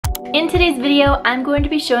In today's video, I'm going to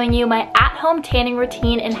be showing you my at-home tanning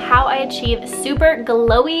routine and how I achieve super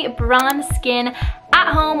glowy bronze skin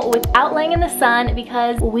at home without laying in the sun,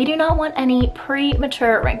 because we do not want any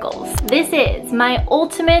premature wrinkles. This is my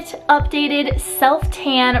ultimate updated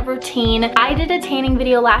self-tan routine. I did a tanning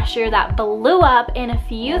video last year that blew up and a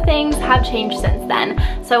few things have changed since then.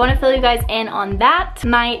 So I want to fill you guys in on that.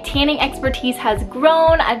 My tanning expertise has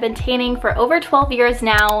grown. I've been tanning for over 12 years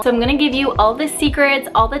now. So I'm going to give you all the secrets,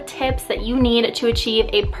 all the tips that you need to achieve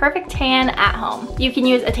a perfect tan at home. You can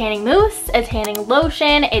use a tanning mousse, a tanning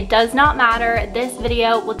lotion. It does not matter. This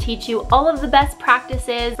video will teach you all of the best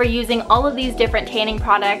practices for using all of these different tanning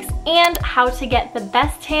products and how to get the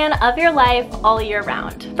best tan of your life all year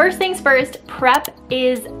round. First things first, prep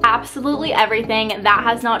is absolutely everything. That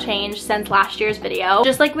has not changed since last year's video.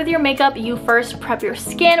 Just like with your makeup, you first prep your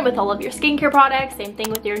skin with all of your skincare products. Same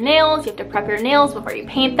thing with your nails. You have to prep your nails before you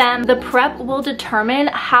paint them. The prep will determine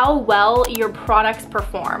how well your products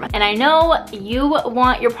perform. And I know you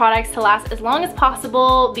want your products to last as long as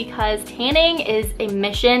possible because tanning is a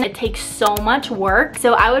mission. It takes so much work.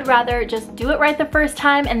 So I would rather just do it right the first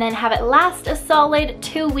time and then have it last a solid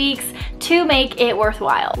 2 weeks to make it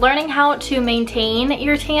worthwhile. Learning how to maintain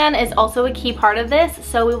your tan is also a key part of this,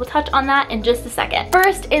 so we will touch on that in just a second.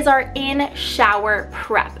 First is our in-shower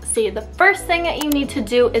prep. So the first thing that you need to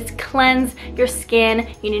do is cleanse your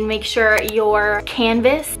skin. You need to make sure your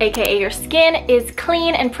canvas, aka your skin, is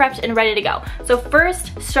clean and prepped and ready to go. So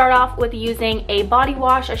first, start off with using a body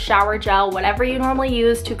wash, a shower gel, whatever you normally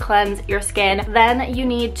use to cleanse your skin. Then you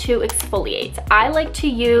need to exfoliate. I like to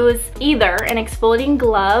use either an exfoliating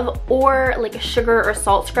glove or like a sugar or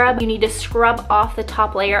salt scrub. You need to scrub off the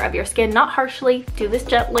top layer of your skin, not harshly, do this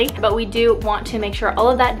gently, but we do want to make sure all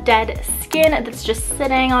of that dead skin that's just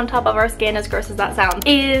sitting on top of our skin, as gross as that sounds,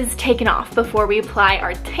 is taken off before we apply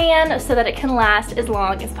our tan so that it can last as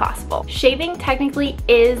long as possible. Shaving technically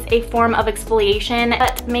is a form of exfoliation,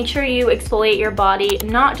 but make sure you exfoliate your body,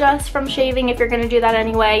 not just from shaving. If you're gonna do that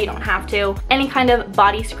anyway, you don't have to. Any kind of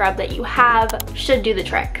body scrub that you have should do the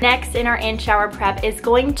trick. Next in our in-shower prep is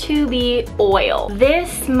going to be oil.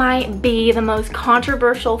 This might be the most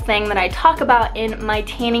controversial thing that I talk about in my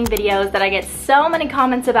tanning videos that I get so many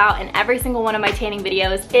comments about in every single one of my tanning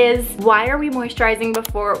videos is, why are we moisturizing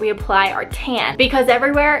before we apply our tan? Because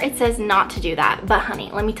everywhere it says not to do that. But honey,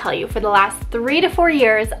 let me tell you, for the last 3 to 4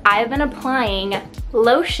 years, I've been applying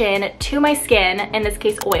lotion to my skin, in this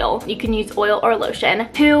case oil. You can use oil or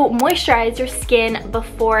lotion to moisturize your skin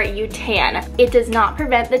before you tan. It does not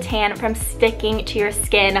prevent the tan from sticking to your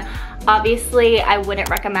skin. Obviously, I wouldn't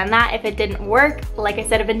recommend that if it didn't work. Like I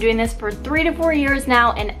said, I've been doing this for 3 to 4 years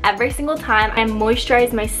now, and every single time I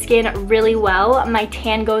moisturize my skin really well, my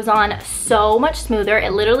tan goes on so much smoother.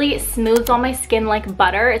 It literally smooths on my skin like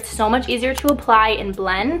butter. It's so much easier to apply and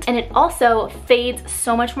blend, and it also fades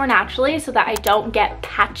so much more naturally so that I don't get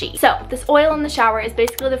patchy. So this oil in the shower is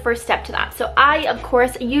basically the first step to that. So I, of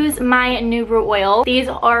course, use my NEWROO oil. These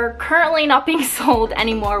are currently not being sold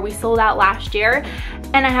anymore. We sold out last year,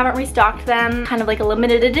 and I haven't restocked them, kind of like a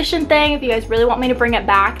limited edition thing. If you guys really want me to bring it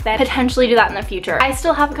back, then potentially do that in the future. I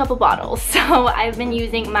still have a couple bottles, so I've been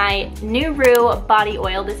using my NEWROO body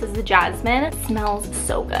oil. This is the jasmine. It smells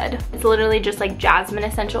so good. It's literally just like jasmine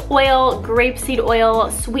essential oil, grapeseed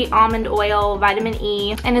oil, sweet almond oil, vitamin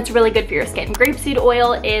E, and it's really good for your skin. Grapeseed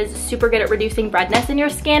oil is super good at reducing redness in your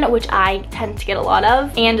skin, which I tend to get a lot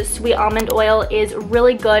of, and sweet almond oil is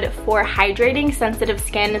really good for hydrating sensitive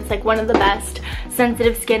skin. It's like one of the best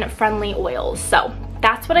sensitive skin friendly oils. So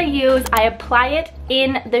that's what I use. I apply it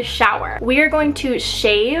in the shower. We are going to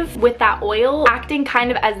shave with that oil acting kind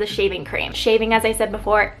of as the shaving cream. Shaving, as I said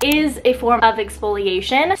before, is a form of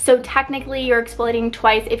exfoliation. So technically you're exfoliating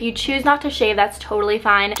twice. If you choose not to shave, that's totally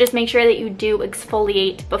fine. Just make sure that you do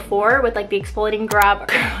exfoliate before with like the exfoliating grub.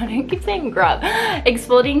 I keep saying grub.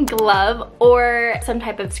 Exfoliating glove or some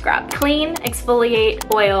type of scrub. Clean,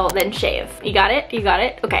 exfoliate, oil, then shave. You got it? You got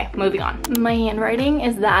it? Okay, moving on. My handwriting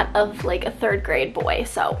is that of like a 3rd grade boy,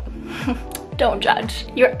 so don't judge.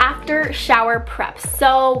 Your after shower prep.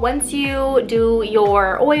 So once you do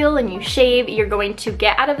your oil and you shave, you're going to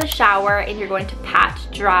get out of the shower and you're going to pat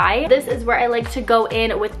dry. This is where I like to go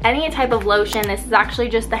in with any type of lotion. This is actually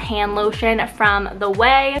just the hand lotion from The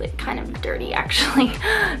Way. It's kind of dirty actually.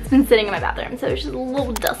 It's been sitting in my bathroom, so it's just a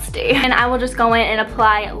little dusty. And I will just go in and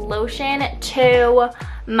apply lotion to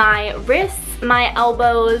my wrists, my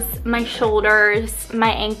elbows, my shoulders,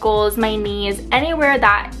 my ankles, my knees, anywhere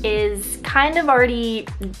that is kind of already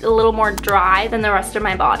a little more dry than the rest of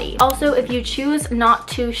my body. Also, if you choose not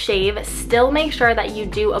to shave, still make sure that you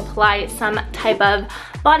do apply some type of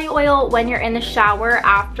body oil when you're in the shower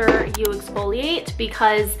after you exfoliate,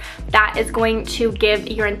 because that is going to give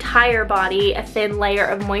your entire body a thin layer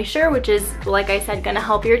of moisture, which is, like I said, gonna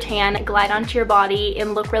help your tan glide onto your body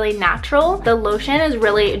and look really natural. The lotion is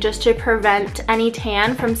really just to prevent any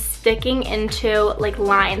tan from sticking into like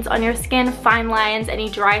lines on your skin, fine lines, any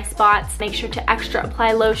dry spots. Make sure to extra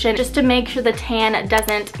apply lotion just to make sure the tan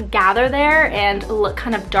doesn't gather there and look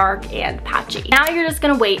kind of dark and patchy. Now you're just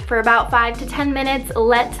gonna wait for about 5 to 10 minutes,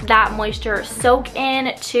 let that moisture soak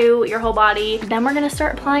in to your whole body. Then we're gonna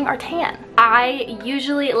start applying our tan. I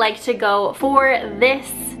usually like to go for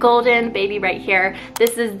this golden baby right here.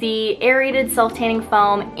 This is the aerated self-tanning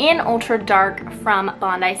foam in ultra dark from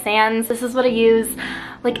Bondi Sands. This is what I use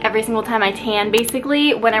like every single time I tan,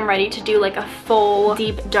 basically when I'm ready to do like a full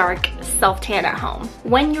deep dark self-tan at home.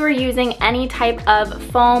 When you're using any type of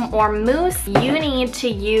foam or mousse, you need to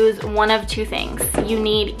use one of two things. You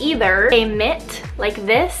need either a mitt like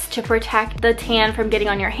this to protect the tan from getting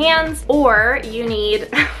on your hands, or you need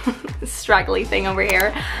straggly thing over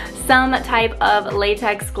here, some type of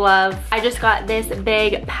latex glove. I just got this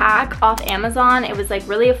big pack off Amazon. It was like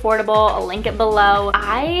really affordable. I'll link it below.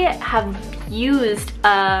 I have used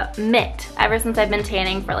a mitt ever since I've been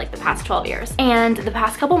tanning for like the past 12 years. And the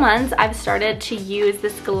past couple months I've started to use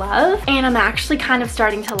this glove and I'm actually kind of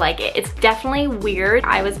starting to like it. It's definitely weird.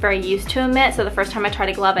 I was very used to a mitt, so the first time I tried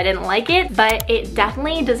a glove I didn't like it, but it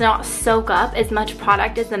definitely does not soak up as much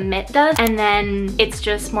product as the mitt does, and then it's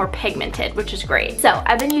just more pigmented, which is great. So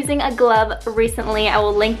I've been using a glove recently. I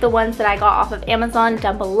will link the ones that I got off of Amazon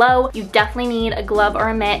down below. You definitely need a glove or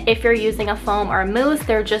a mitt if you're using a foam or a mousse.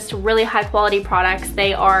 They're just really high quality products.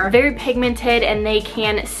 They are very pigmented and they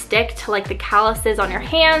can stick to like the calluses on your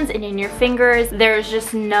hands and in your fingers. There's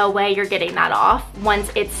just no way you're getting that off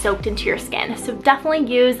once it's soaked into your skin. So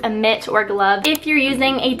definitely use a mitt or glove. If you're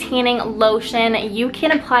using a tanning lotion, you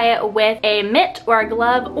can apply it with a mitt or a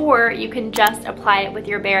glove, or you can just apply it with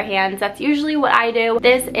your bare hands. That's usually what I do.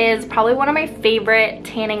 This is probably one of my favorite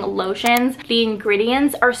tanning lotions. The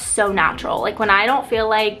ingredients are so natural. Like when I don't feel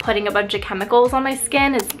like putting a bunch of chemicals on my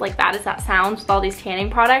skin, as like bad as that sounds with all these tanning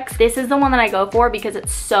products, this is the one that I go for because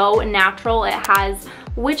it's so natural. It has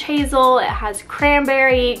witch hazel, it has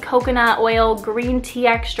cranberry, coconut oil, green tea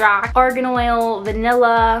extract, argan oil,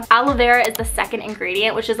 vanilla. Aloe vera is the second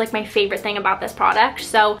ingredient, which is like my favorite thing about this product.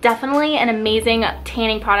 So definitely an amazing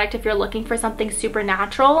tanning product if you're looking for something super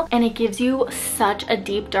natural, and it gives you such a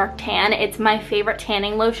deep dark tan. It's my favorite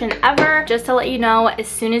tanning lotion ever. Just to let you know, as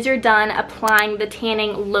soon as you're done applying the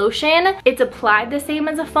tanning lotion, it's applied the same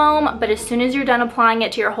as a foam, but as soon as you're done applying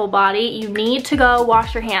it to your whole body, you need to go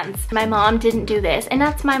wash your hands. My mom didn't do this, and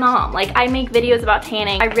that's my mom. Like, I make videos about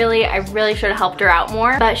tanning. I really should have helped her out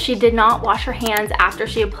more, but she did not wash her hands after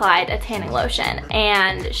she applied a tanning lotion,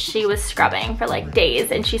 and she was scrubbing for like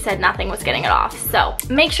days and she said nothing was getting it off. So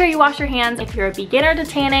make sure you wash your hands. If you're a beginner to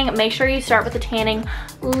tanning, make sure you start with a tanning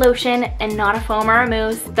lotion and not a foam or a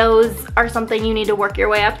mousse. Those are something you need to work your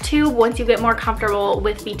way up to once you get more comfortable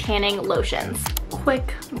with the tanning lotions.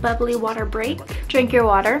 Quick bubbly water break. Drink your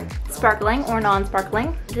water, sparkling or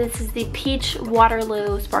non-sparkling. This is the Peach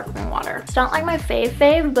Waterloo sparkling water. It's not like my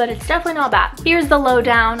fave, but it's definitely not bad. Here's the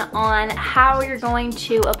lowdown on how you're going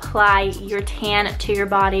to apply your tan to your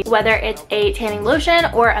body. Whether it's a tanning lotion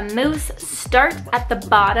or a mousse, start at the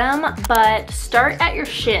bottom, but start at your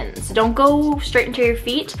shins. Don't go straight into your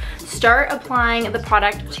feet. Start applying the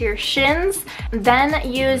product to your shins, then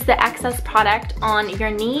use the excess product on your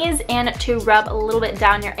knees and to rub a little bit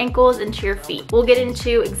down your ankles into your feet. We'll get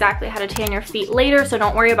into exactly how to tan your feet later, so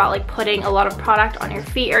don't worry about like putting a lot of product on your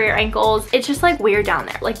feet or your ankles. It's just like weird down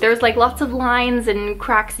there. Like there's like lots of lines and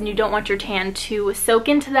cracks and you don't want your tan to soak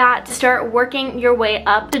into that. Start working your way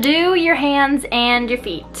up. To do your hands and your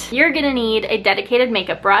feet, you're gonna need a dedicated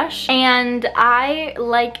makeup brush, and I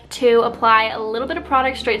like to apply a little bit of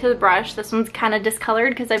product straight to the brush. This one's kind of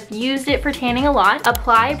discolored because I've used it for tanning a lot.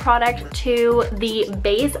 Apply product to the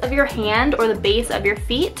base of your hand or the base of your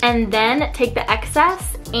feet, and then take the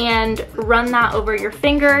excess and run that over your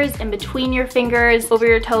fingers, in between your fingers, over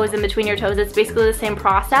your toes, in between your toes. It's basically the same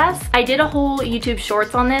process. I did a whole YouTube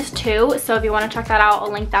shorts on this too, so if you want to check that out,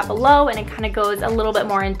 I'll link that below, and it kind of goes a little bit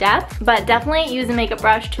more in depth. But definitely use a makeup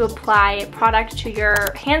brush to apply product to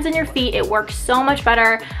your hands and your feet. It works so much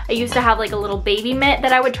better. I used to have like a little baby mitt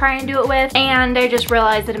that I would try and do it with, and I just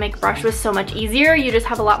realized that a makeup brush was so much easier. You just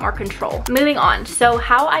have a lot more control. Moving on, so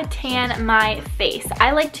how I tan my face.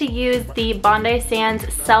 I like to use the Bondi Sands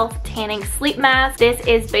Self Tanning Sleep Mask. This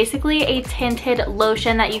is basically a tinted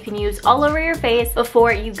lotion that you can use all over your face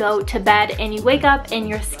before you go to bed and you wake up and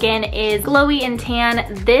your skin is glowy and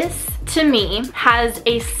tan. This to me has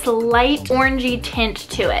a slight orangey tint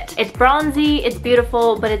to it. It's bronzy, it's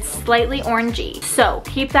beautiful, but it's slightly orangey. So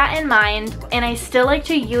keep that in mind. And I still like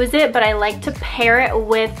to use it, but I like to pair it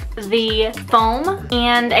with the foam.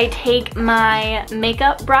 And I take my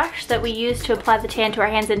makeup brush that we use to apply the tan to our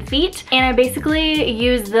hands and feet, and I basically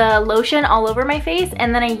use the lotion all over my face,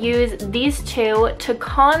 and then I use these two to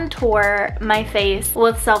contour my face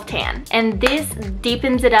with self-tan. And this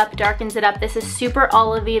deepens it up, darkens it up. This is super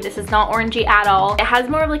olivey. This is not orangey at all. It has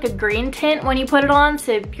more of like a green tint when you put it on,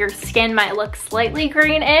 so your skin might look slightly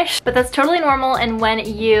greenish, but that's totally normal. And when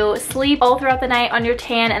you sleep all throughout the night on your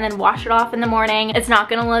tan and then wash it off in the morning, it's not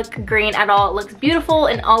gonna look green at all. It looks beautiful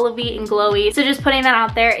and olivey and glowy. So just putting that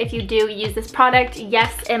out there, if you do use this product,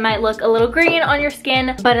 yes, it might look a little green on your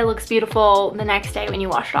skin, but it looks beautiful the next day when you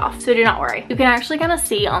wash it off. So do not worry. You can actually kind of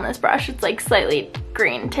see on this brush, it's like slightly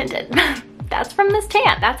green tinted. That's from this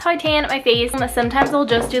tan. That's how I tan my face. Sometimes I'll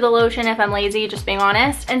just do the lotion if I'm lazy, just being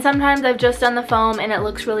honest. And sometimes I've just done the foam and it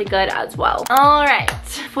looks really good as well. All right,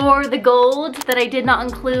 for the gold that I did not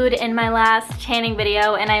include in my last tanning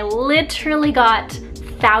video, and I literally got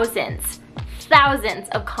thousands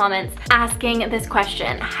of comments asking this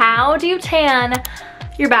question: how do you tan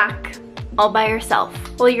your back all by yourself?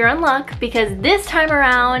 Well, you're in luck, because this time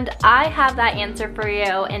around I have that answer for you,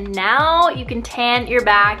 and now you can tan your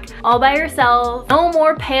back all by yourself. No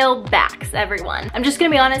more pale backs, everyone. I'm just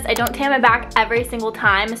gonna be honest, I don't tan my back every single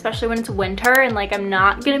time, especially when it's winter and like I'm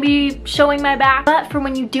not gonna be showing my back. But for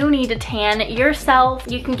when you do need to tan yourself,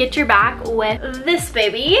 you can get your back with this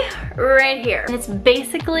baby right here. And it's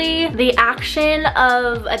basically the action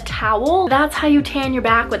of a towel. That's how you tan your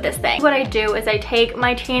back with this thing. What I do is I take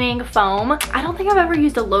my tanning foam. I don't think I've ever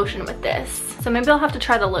used a lotion with this, so maybe I'll have to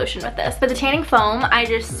try the lotion with this. But the tanning foam, I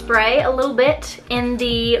just spray a little bit in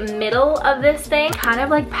the middle of this thing, kind of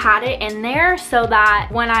like pat it in there so that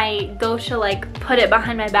when I go to like put it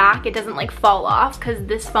behind my back, it doesn't like fall off, because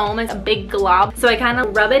this foam is a big glob. So I kind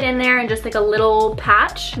of rub it in there in just like a little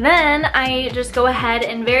patch. Then I just go ahead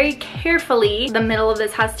and very carefully, the middle of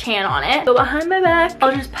this has tan on it, go behind my back,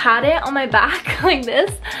 I'll just pat it on my back like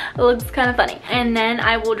this. It looks kind of funny. And then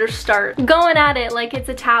I will just start going at it like it's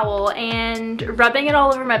a towel and rubbing it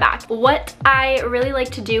all over my back. What I really like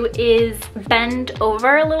to do is bend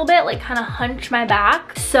over a little bit, like kind of hunch my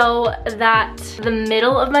back so that the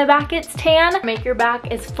middle of my back gets tan. Make your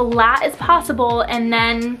back as flat as possible, and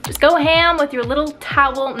then just go ham with your little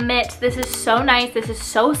towel mitt. This is so nice. This is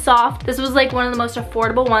so soft. This was like one of the most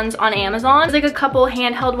affordable ones on Amazon. There's like a couple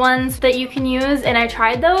handheld ones that you can use, and I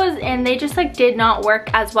tried those and they just like did not work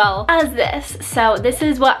as well as this. So this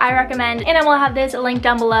is what I recommend, and I will have this linked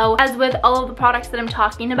down below, as with all of the products that I'm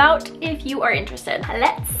talking about, if you are interested.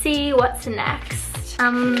 Let's see what's next.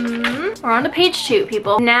 We're on to page 2,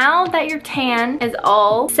 people. Now that your tan is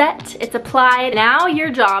all set, it's applied, now your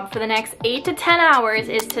job for the next 8 to 10 hours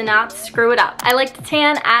is to not screw it up. I like to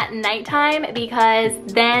tan at nighttime because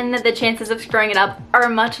then the chances of screwing it up are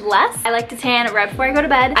much less. I like to tan right before I go to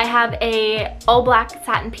bed. I have a all black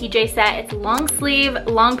satin PJ set. It's long sleeve,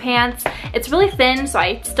 long pants. It's really thin, so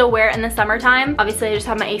I still wear it in the summertime. Obviously, I just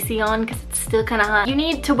have my AC on because it's still kind of hot. You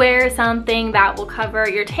need to wear something that will cover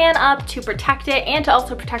your tan up to protect it and to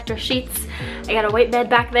also protect our sheets. I got a white bed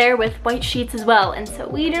back there with white sheets as well, and so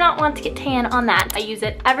we do not want to get tan on that. I use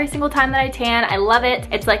it every single time that I tan. I love it.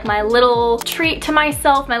 It's like my little treat to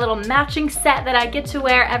myself, my little matching set that I get to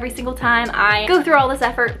wear every single time I go through all this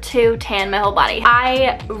effort to tan my whole body.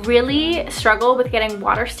 I really struggle with getting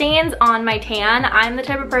water stains on my tan. I'm the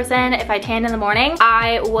type of person, if I tan in the morning,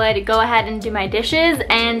 I would go ahead and do my dishes,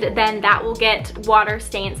 and then that will get water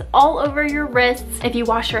stains all over your wrists. If you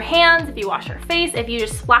wash your hands, if you wash your face, if you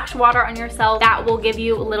just splash water on yourself, that will give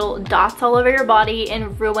you little dots all over your body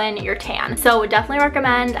and ruin your tan. So definitely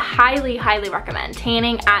recommend, highly recommend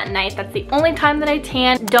tanning at night. That's the only time that I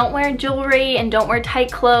tan. Don't wear jewelry and don't wear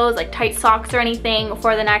tight clothes, like tight socks or anything,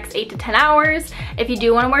 for the next 8 to 10 hours. If you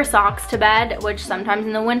do want to wear socks to bed, which sometimes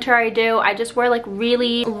in the winter I do, I just wear like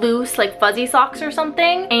really loose, like fuzzy socks or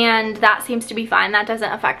something, and that seems to be fine. That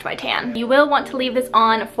doesn't affect my tan. You will want to leave this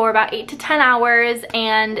on for about 8 to 10 hours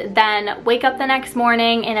and then wake up the next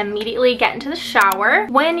morning and immediately get into the shower.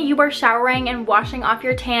 When you are showering and washing off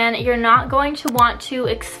your tan, you're not going to want to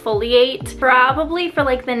exfoliate probably for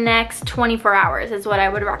like the next 24 hours is what I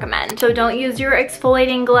would recommend. So don't use your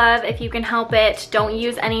exfoliating glove if you can help it. Don't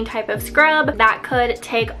use any type of scrub. That could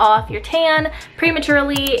take off your tan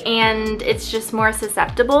prematurely, and it's just more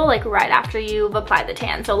susceptible like right after you've applied the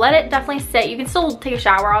tan. So let it definitely sit. You can still take a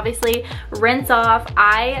shower, obviously, rinse off.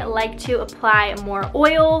 I like to apply more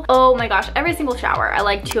oil. Oh my gosh, every single simple shower. I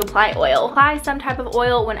like to apply oil. Apply some type of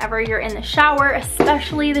oil whenever you're in the shower,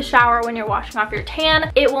 especially the shower when you're washing off your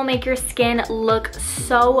tan. It will make your skin look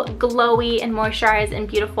so glowy and moisturized and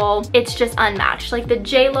beautiful. It's just unmatched. Like the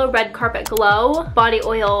JLo Red Carpet Glow body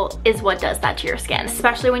oil is what does that to your skin,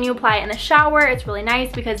 especially when you apply it in the shower. It's really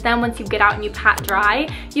nice because then once you get out and you pat dry,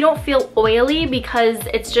 you don't feel oily because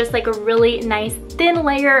it's just like a really nice thin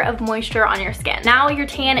layer of moisture on your skin. Now your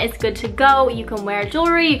tan is good to go. You can wear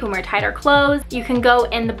jewelry, you can wear tighter clothes, you can go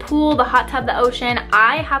in the pool, the hot tub, the ocean.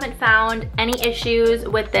 I haven't found any issues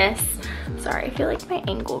with this. Sorry, I feel like my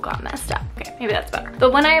angle got messed up. Okay, maybe that's better.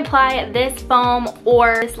 But when I apply this foam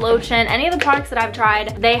or this lotion, any of the products that I've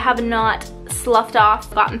tried, they have not sloughed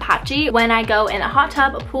off, gotten patchy. When I go in a hot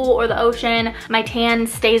tub, a pool, or the ocean, my tan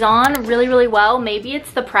stays on really, really well. Maybe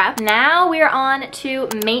it's the prep. Now we're on to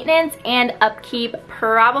maintenance and upkeep,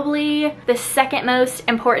 probably the second most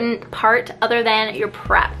important part other than your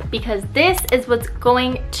prep, because this is what's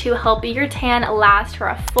going to help your tan last for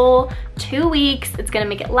a full 2 weeks. It's gonna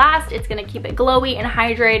make it last, it's gonna keep it glowy and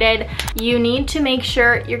hydrated. You need to make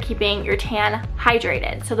sure you're keeping your tan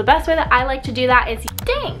hydrated. So the best way that I like to do that is,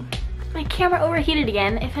 dang, my camera overheated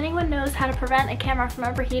again. If anyone knows how to prevent a camera from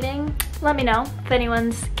overheating, let me know if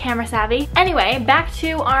anyone's camera savvy. Anyway, back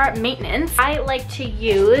to our maintenance. I like to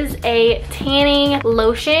use a tanning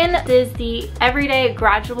lotion. This is the Everyday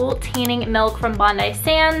Gradual Tanning Milk from Bondi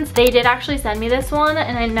Sands. They did actually send me this one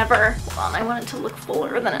and I never, hold on, I want it to look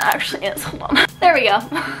fuller than it actually is. Hold on. There we go.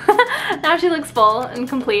 Now she looks full and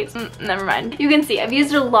complete. Never mind. You can see I've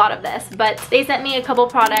used a lot of this, but they sent me a couple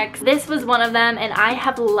products. This was one of them and I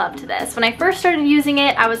have loved this. When I first started using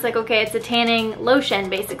it, I was like, okay, it's a tanning lotion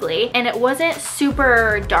basically, and it wasn't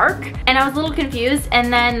super dark and I was a little confused,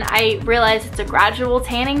 and then I realized it's a gradual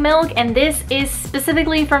tanning milk and this is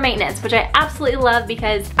specifically for maintenance, which I absolutely love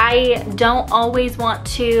because I don't always want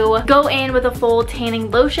to go in with a full tanning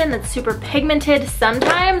lotion that's super pigmented.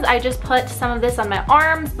 Sometimes I just put some of this on my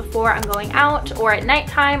arms before I'm going out, or at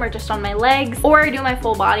nighttime, or just on my legs, or I do my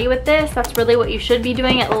full body with this. That's really what you should be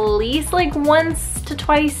doing at least like once to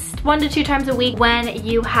twice, 1 to 2 times a week when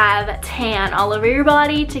you have tan all over your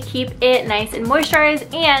body, to keep it nice and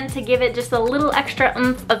moisturized and to give it just a little extra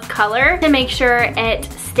oomph of color to make sure it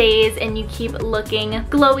stays and you keep looking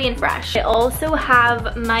glowy and fresh. I also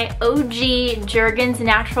have my OG Jergans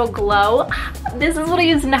Natural Glow. This is what I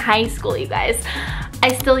used in high school, you guys.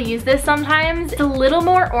 I still use this sometimes. It's a little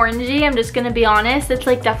more orangey, I'm just gonna be honest. It's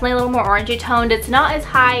like definitely a little more orangey toned. It's not as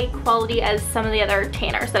high quality as some of the other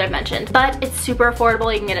tanners that I've mentioned, but it's super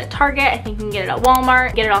affordable. You can get it at Target, I think you can get it at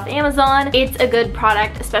Walmart, get it off Amazon. It's a good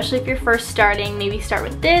product, especially if you're first starting. Maybe start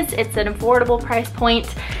with this. It's an affordable price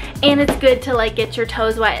point. And it's good to like get your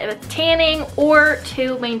toes wet with tanning or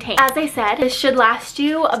to maintain. As I said, this should last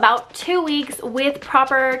you about 2 weeks with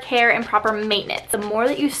proper care and proper maintenance. The more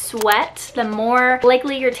that you sweat, the more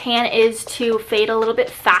likely your tan is to fade a little bit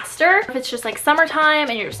faster. If it's just like summertime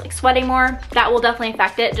and you're just like sweating more, that will definitely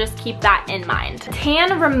affect it. Just keep that in mind.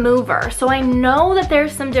 Tan remover. So I know that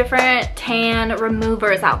there's some different tan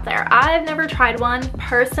removers out there. I've never tried one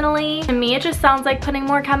personally. To me, it just sounds like putting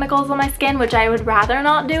more chemicals on my skin, which I would rather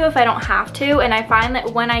not do if I don't have to. And I find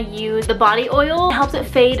that when I use the body oil, it helps it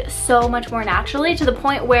fade so much more naturally, to the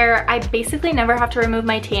point where I basically never have to remove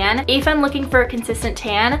my tan. If I'm looking for a consistent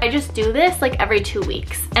tan, I just do this like every 2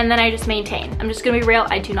 weeks and then I just maintain. I'm just gonna be real,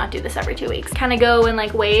 I do not do this every 2 weeks. Kind of go in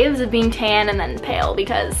like waves of being tan and then pale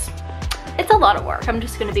because it's a lot of work. I'm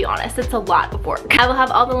just gonna be honest, it's a lot of work. I will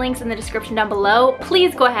have all the links in the description down below.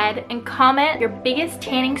 Please go ahead and comment your biggest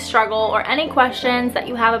tanning struggle or any questions that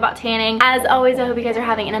you have about tanning. As always, I hope you guys are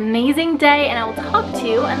having an amazing day and I will talk to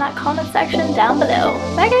you in that comment section down below.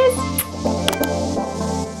 Bye guys!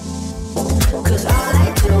 'Cause all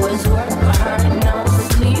I do is work.